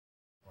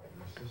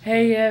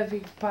Hey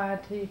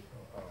everybody.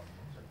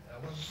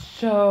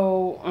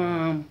 So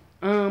I'm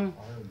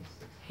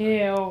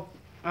here.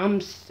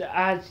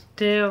 I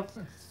still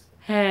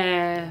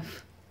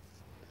have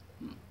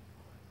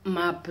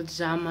my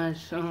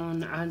pajamas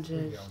on. I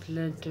just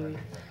literally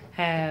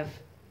have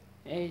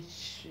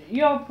it's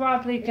you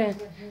probably can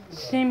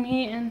see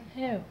me in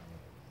here.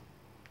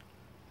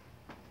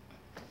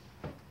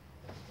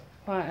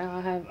 But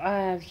I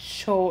have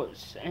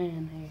shorts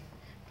and a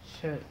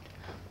shirt.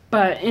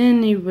 But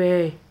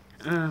anyway,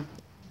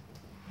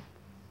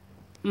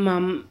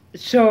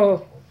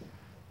 so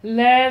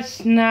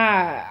last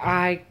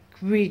night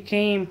we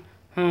came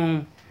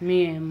home.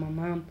 Me and my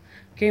mom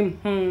came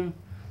home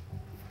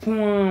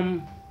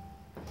from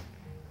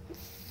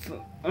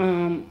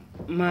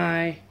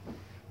my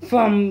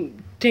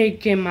from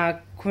taking my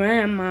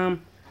grandma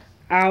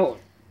out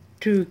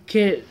to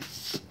get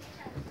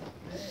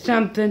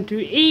something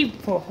to eat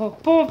for her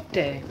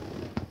birthday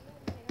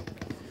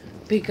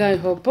because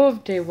her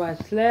birthday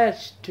was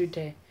last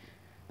today.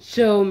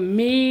 So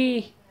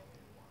me,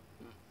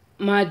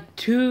 my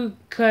two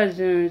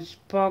cousins,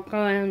 Parker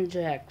and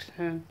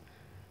Jackson,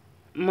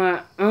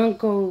 my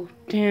uncle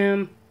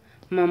Tim,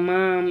 my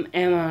mom,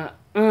 and my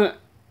aunt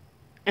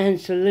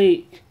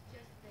Angelique,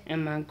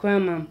 and my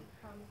grandma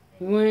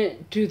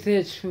went to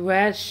this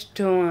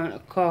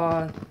restaurant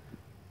called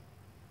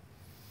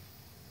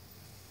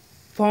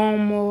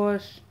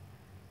Farmers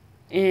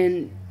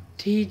in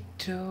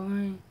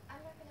Tito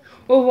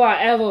or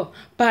whatever.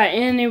 But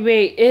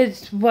anyway,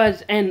 it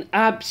was an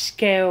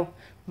upscale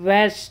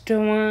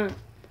restaurant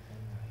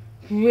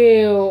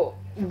where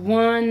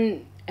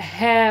one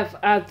half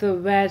of the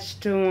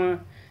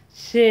restaurant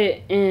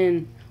sit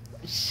on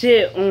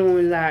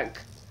like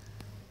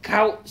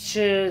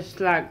couches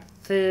like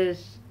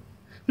this.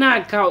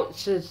 Not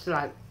couches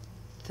like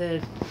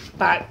this,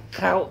 but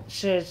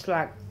couches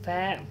like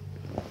that.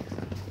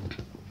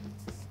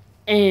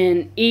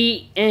 And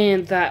eat,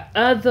 and the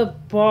other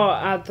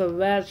part of the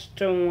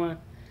restaurant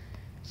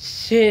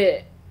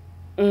sit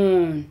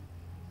on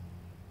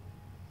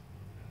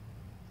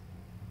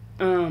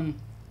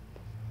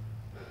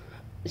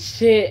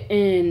sit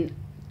in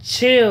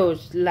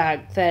chairs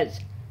like that,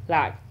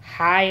 like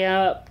high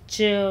up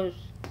chairs.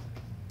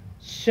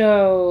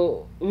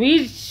 So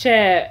we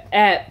sat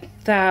at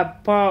the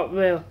part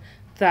with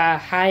the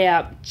high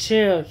up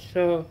chairs.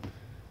 So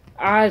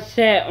I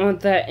sat on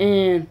the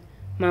end.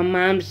 My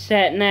mom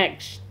sat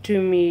next to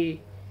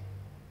me.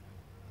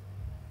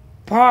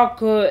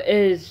 Parker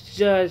is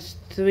just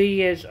 3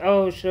 years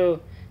old,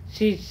 so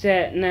she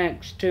sat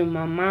next to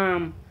my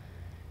mom.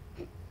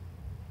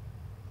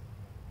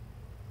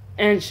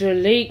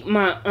 Angelique,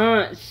 my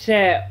aunt,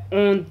 sat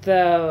on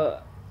the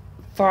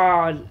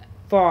far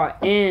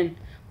end.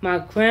 My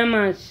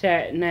grandma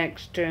sat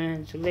next to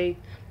Angelique.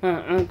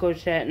 My uncle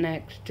sat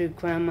next to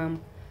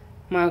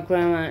my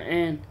grandma,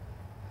 and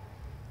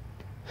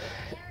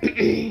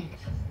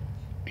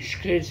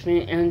excuse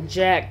me, and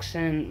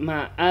Jackson,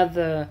 my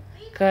other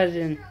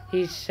cousin,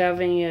 he's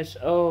 7 years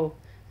old,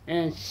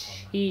 and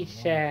he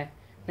sat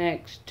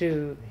next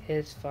to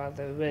his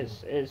father, which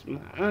is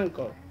my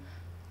uncle.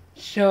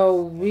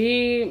 So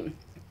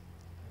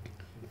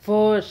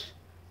first,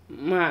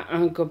 my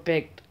uncle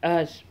picked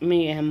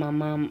me and my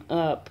mom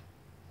up,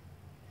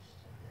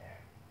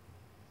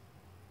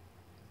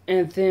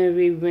 and then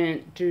we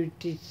went to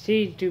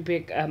DC to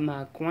pick up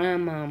my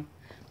grandma,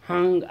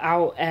 hung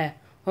out at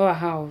her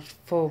house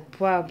for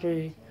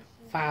probably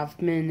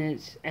 5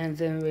 minutes, and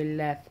then we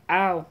left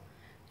out.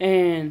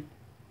 And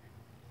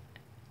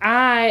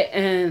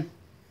I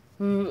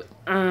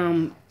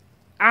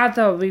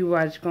thought we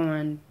was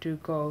going to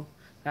go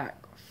like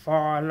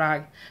far,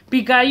 like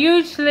because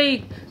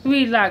usually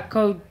we like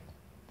go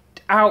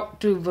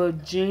out to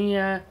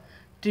Virginia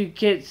to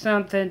get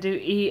something to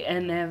eat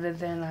and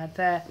everything like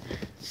that.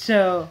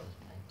 So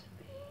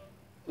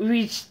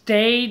we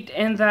stayed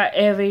in that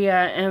area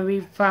and we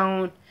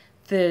found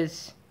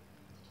this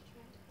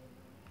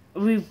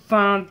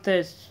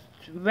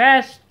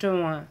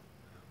restaurant.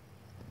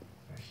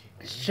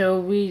 So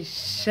we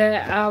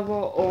set our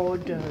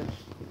orders.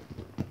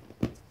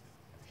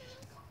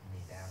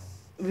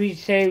 We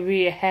say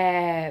we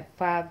had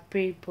 5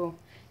 people.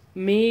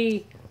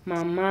 Me,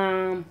 my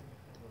mom,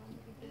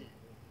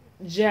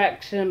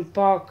 Jackson,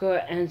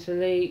 Parker,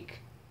 Angelique,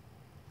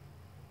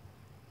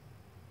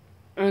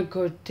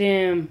 Uncle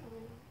Tim.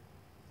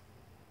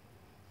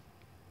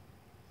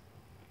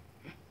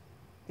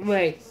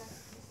 Wait.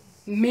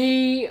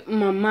 Me,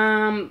 my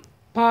mom,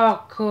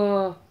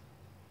 Parker.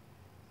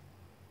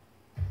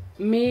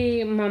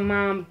 Me, my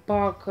mom,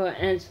 Parker,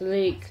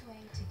 Angelique,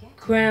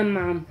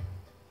 Grandma,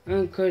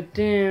 Uncle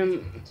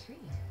Tim,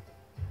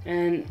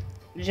 and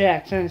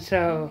Jackson.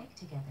 So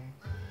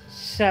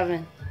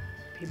 7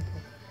 people.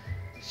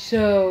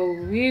 So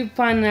we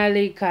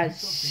finally got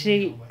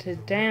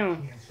seated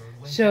down.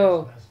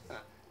 So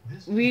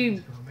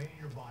we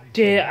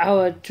did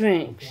our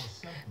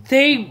drinks.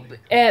 They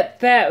at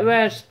that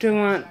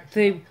restaurant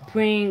they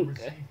bring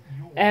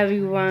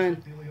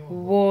everyone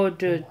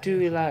water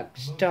to like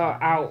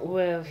start out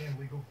with.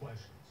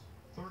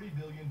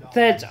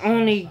 that's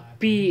only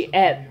be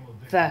at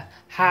the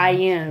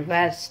high-end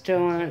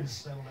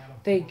restaurants.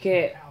 They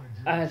get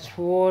us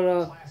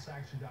water,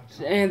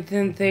 and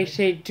then they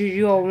say, do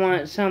you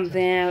want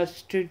something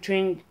else to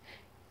drink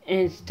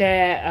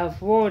instead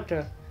of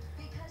water?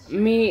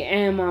 Me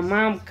and my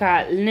mom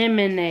got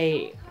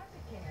lemonade.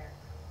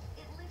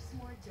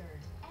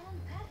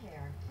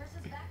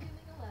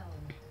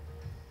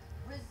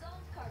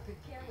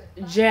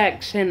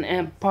 Jackson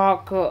and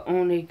Parker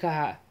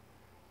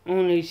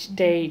only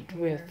stayed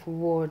with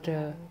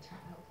water.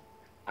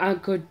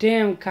 Uncle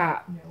Tim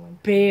got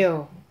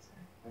Bill.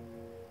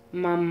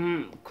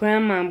 My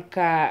grandma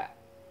got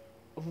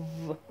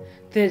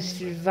this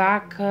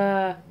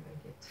vodka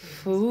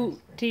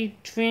fruity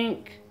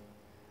drink.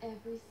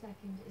 Every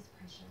second is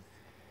precious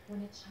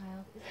when a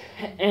child is.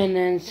 And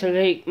then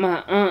Salik,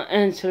 my aunt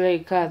and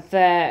Salik got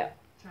that.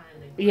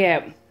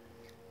 Yeah.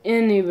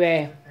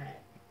 Anyway.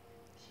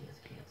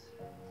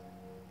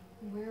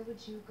 Where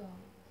would you go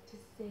to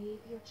save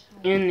your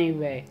child?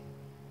 Anyway.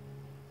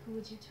 Who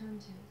would you turn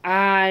to?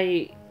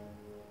 I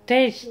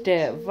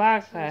tasted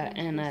vodka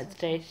and I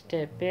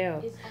tasted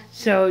Bill.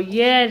 So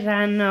yes,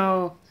 I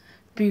know.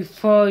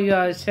 Before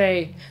y'all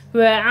say,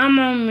 well, I'm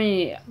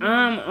only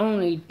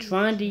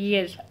 20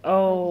 years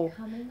old,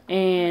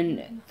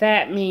 and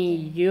that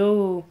means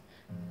you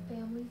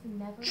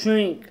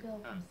drink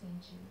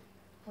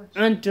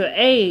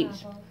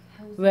underage.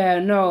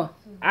 Well, no,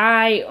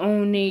 I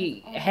only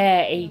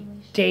had a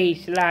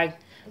taste like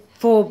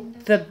for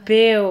the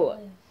Bill.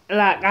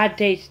 Like I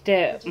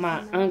tasted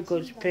my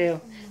uncle's Bill,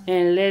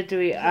 and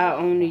literally I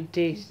only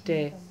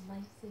tasted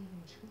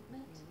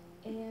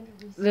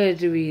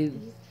literally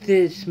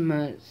this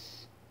much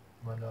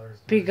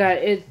because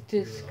it's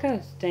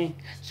disgusting.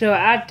 So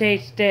I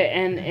tasted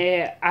and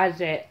I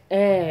said,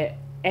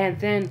 and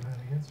then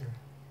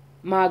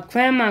my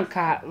grandma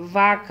got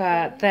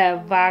vodka,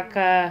 that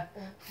vodka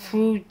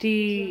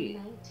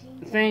fruity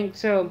thing.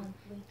 So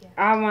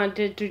I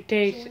wanted to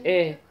taste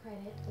it.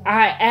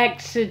 I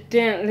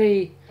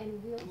accidentally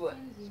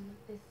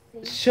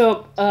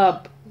shook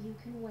up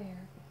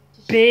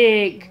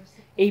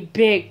a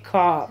big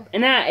cup,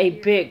 and not a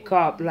big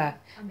cup like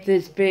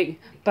this big,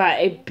 but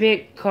a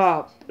big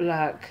cup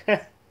like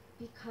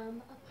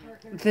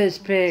this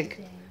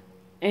big,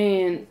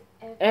 and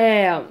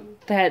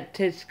that's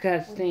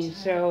disgusting.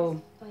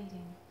 So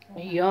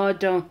y'all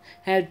don't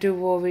have to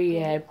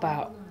worry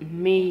about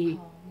me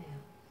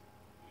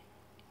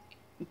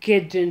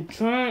getting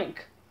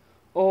drunk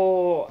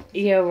or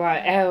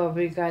whatever,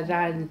 because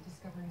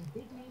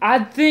I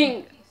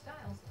think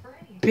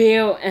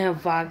Bill and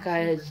vodka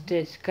is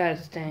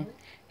disgusting.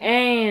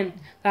 And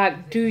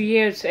like 2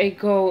 years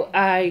ago,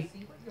 I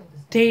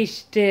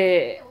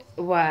tasted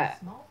what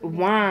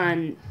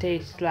wine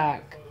tastes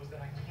like.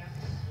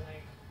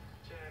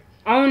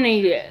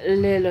 Only a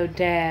little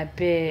tad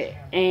bit,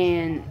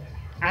 and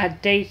I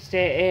tasted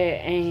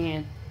it,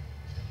 and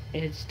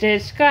it's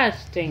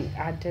disgusting.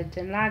 I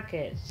didn't like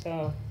it.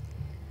 So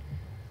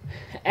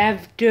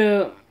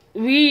after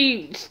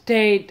we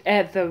stayed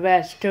at the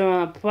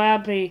restaurant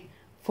probably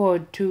for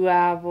 2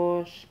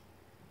 hours,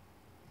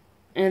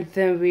 and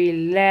then we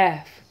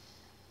left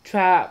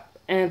Trop,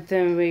 and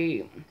then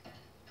we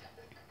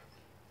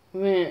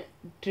went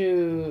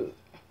to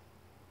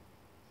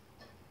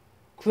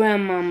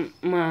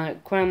my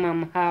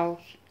grandma's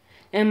house,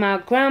 and my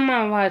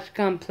grandma was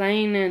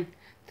complaining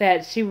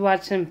that she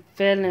wasn't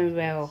feeling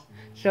well.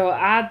 So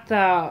I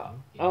thought,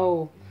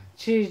 oh,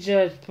 she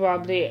just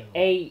probably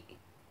ate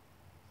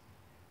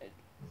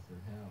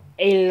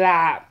a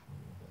lot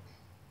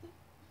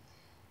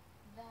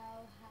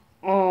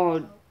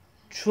or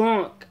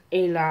drunk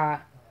a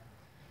lot,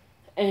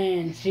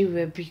 and she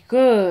would be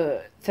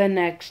good the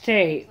next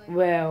day.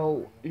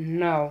 Well,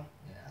 no.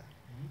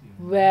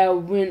 Well,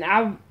 when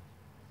I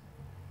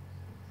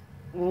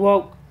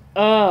woke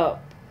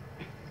up,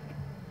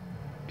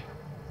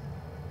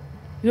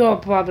 you're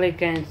probably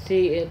can't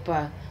see it,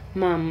 but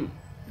my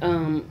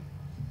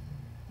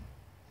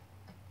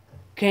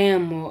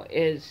camera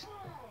is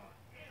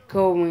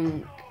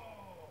going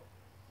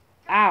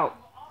out.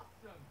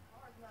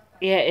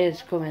 Yeah,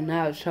 it's going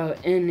out. So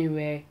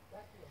anyway,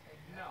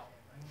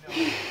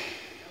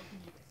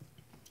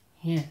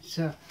 yeah.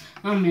 So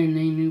I'm in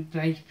a new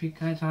place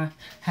because I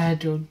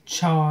had to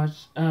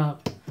charge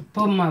up,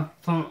 put my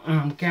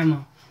phone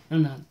camera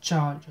on a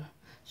charger.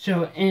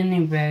 So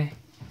anyway,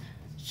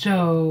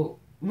 so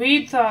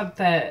we thought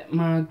that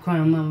my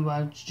grandma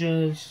was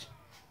just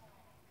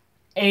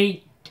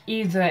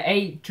either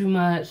ate too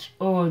much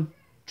or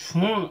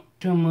drunk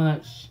too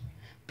much,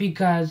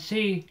 because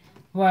she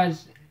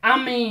was,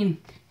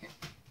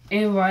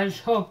 it was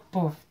her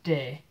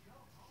birthday.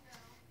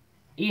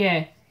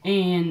 Yeah,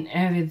 and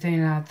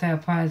everything like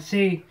that,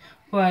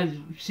 but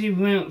she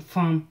went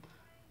from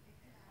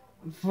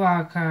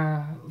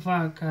vodka,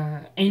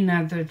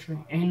 another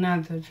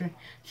drink.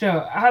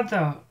 So I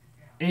thought,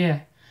 yeah,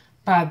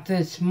 but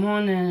this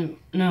morning,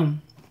 no.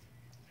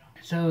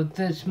 So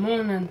this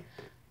morning,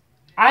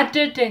 I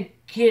didn't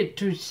get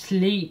to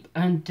sleep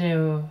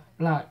until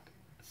like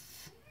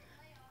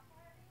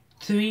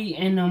 3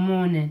 in the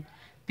morning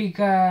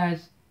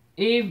because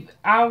if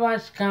I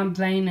was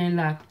complaining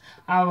like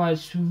I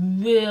was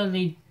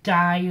really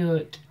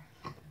tired.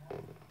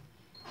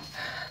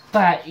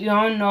 But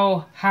y'all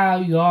know how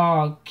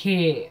y'all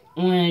get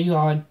when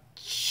y'all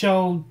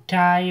so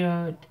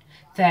tired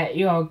that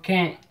y'all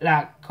can't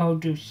like go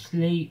to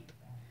sleep.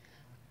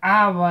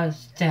 I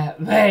was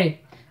that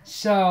way.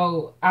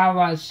 So I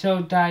was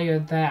so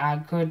tired that I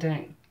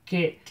couldn't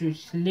get to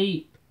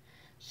sleep.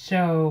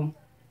 So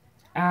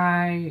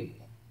I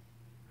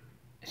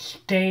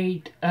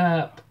stayed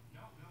up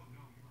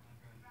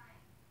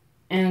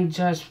and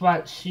just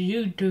watched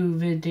YouTube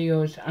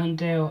videos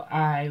until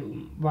I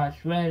was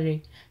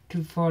ready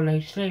to fall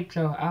asleep.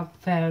 So I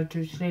fell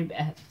to sleep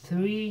at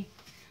 3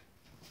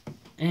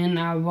 and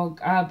I woke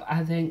up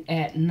I think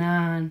at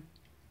 9.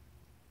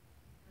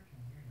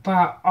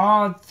 But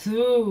all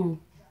through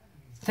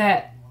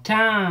that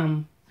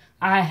time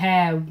I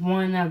had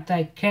one of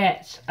the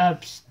cats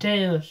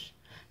upstairs.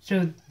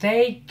 So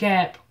they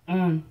kept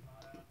on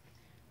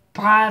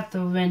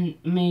bothering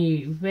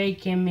me,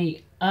 waking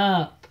me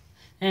up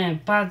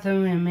and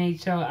bothering me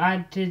so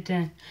I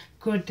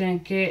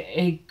couldn't get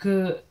a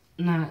good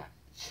night's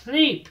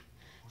sleep.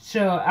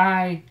 So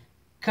I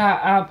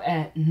got up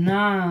at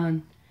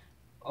 9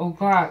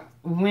 o'clock,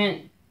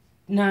 went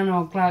 9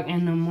 o'clock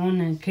in the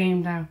morning,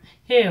 came down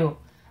here,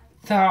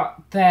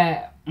 thought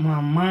that my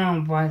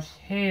mom was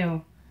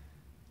here.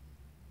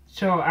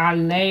 So I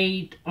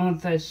laid on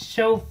the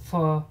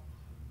sofa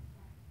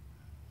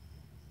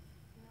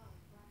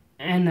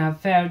and I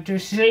fell to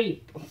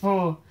sleep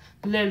for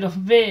a little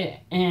bit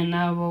and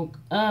I woke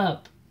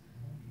up.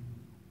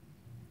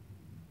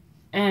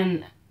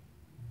 And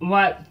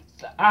what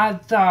I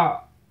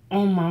thought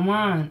on my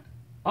mind,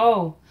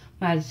 oh,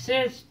 my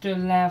sister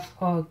left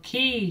her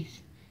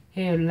keys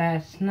here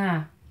last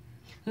night.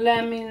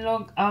 Let me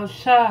look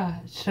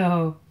outside.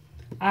 So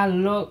I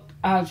looked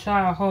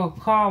outside, her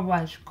car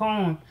was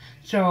gone.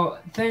 So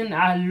then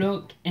I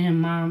looked in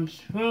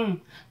Mom's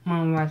room.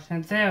 Mom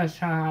wasn't there,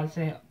 so I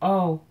said,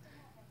 oh,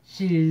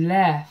 she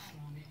left.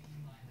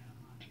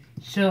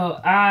 So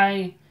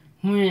I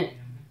went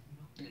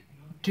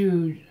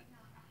to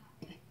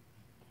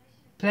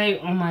play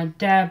on my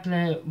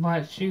tablet,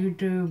 watch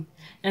YouTube,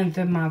 and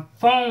then my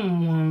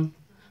phone rang.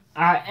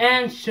 I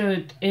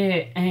answered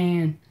it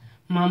and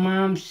my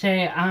mom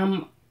said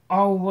I'm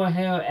over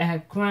here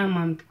at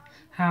Grandma's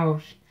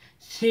house.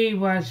 She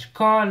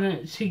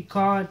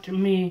called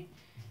me,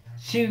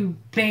 she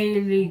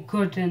barely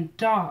couldn't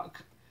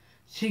talk.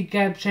 She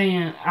kept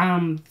saying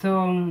I'm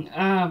throwing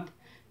up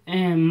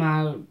and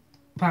my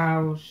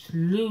bowels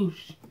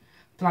loose,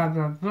 blah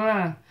blah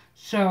blah.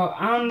 So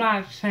I'm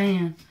like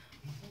saying,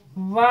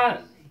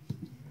 what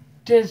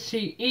did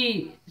she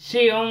eat?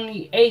 She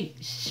only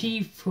ate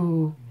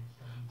seafood.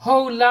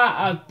 Whole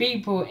lot of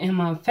people in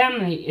my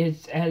family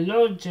is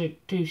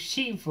allergic to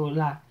seafood,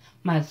 like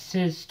my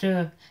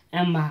sister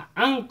and my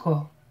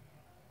uncle.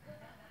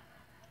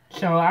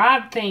 So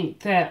I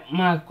think that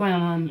my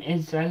grandma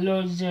is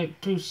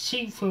allergic to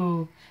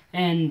seafood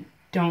and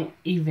don't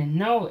even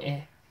know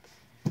it.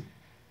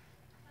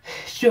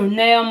 So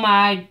now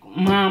my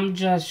mom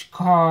just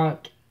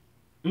called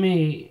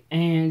me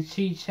and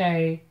she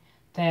said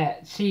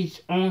that she's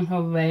on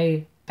her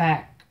way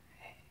back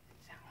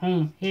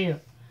home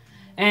here.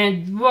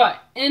 And what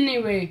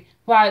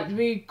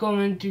we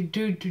going to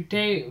do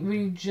today,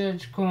 we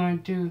just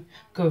going to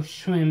go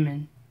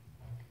swimming.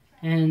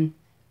 And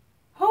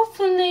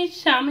hopefully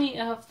Sammy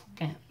up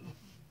camp.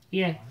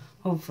 Yeah,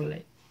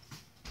 hopefully.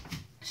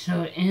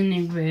 So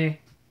anyway.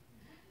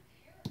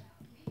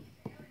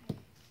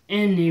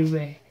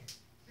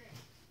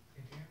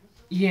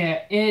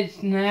 Yeah,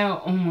 it's now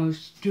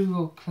almost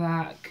 2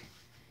 o'clock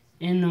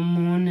in the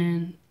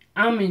morning.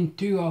 I mean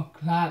 2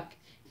 o'clock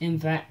in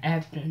the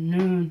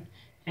afternoon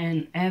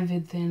and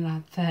everything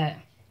like that.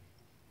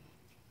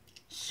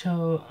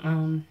 So,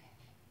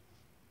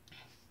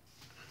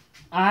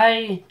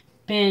 I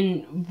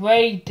been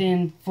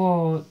waiting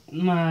for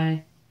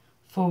one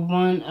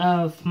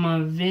of my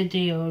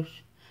videos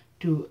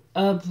to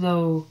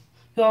upload.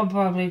 Y'all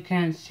probably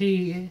can't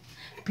see it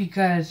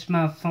because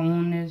my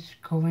phone is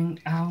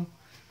going out.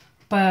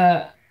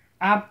 But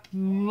I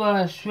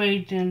was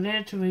waiting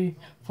literally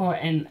for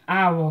an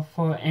hour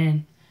for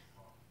an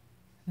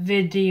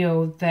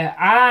video that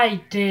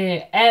I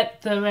did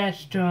at the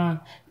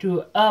restaurant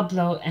to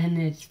upload,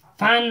 and it's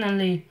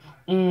finally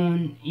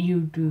on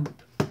YouTube.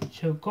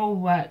 So go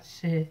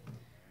watch it.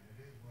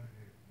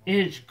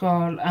 It's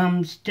called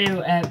I'm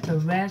Still at the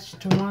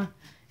Restaurant,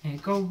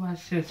 and go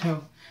watch it.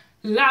 So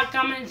like,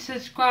 comment,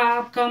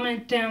 subscribe,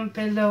 comment down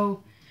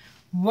below.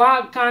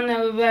 What kind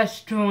of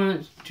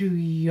restaurants do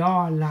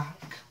y'all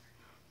like?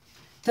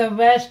 The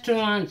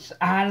restaurants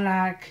I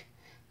like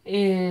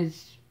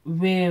is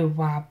Red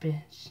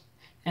Robin's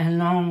and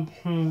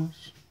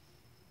Longhorns.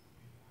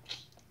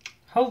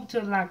 Hope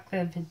you like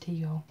the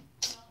video.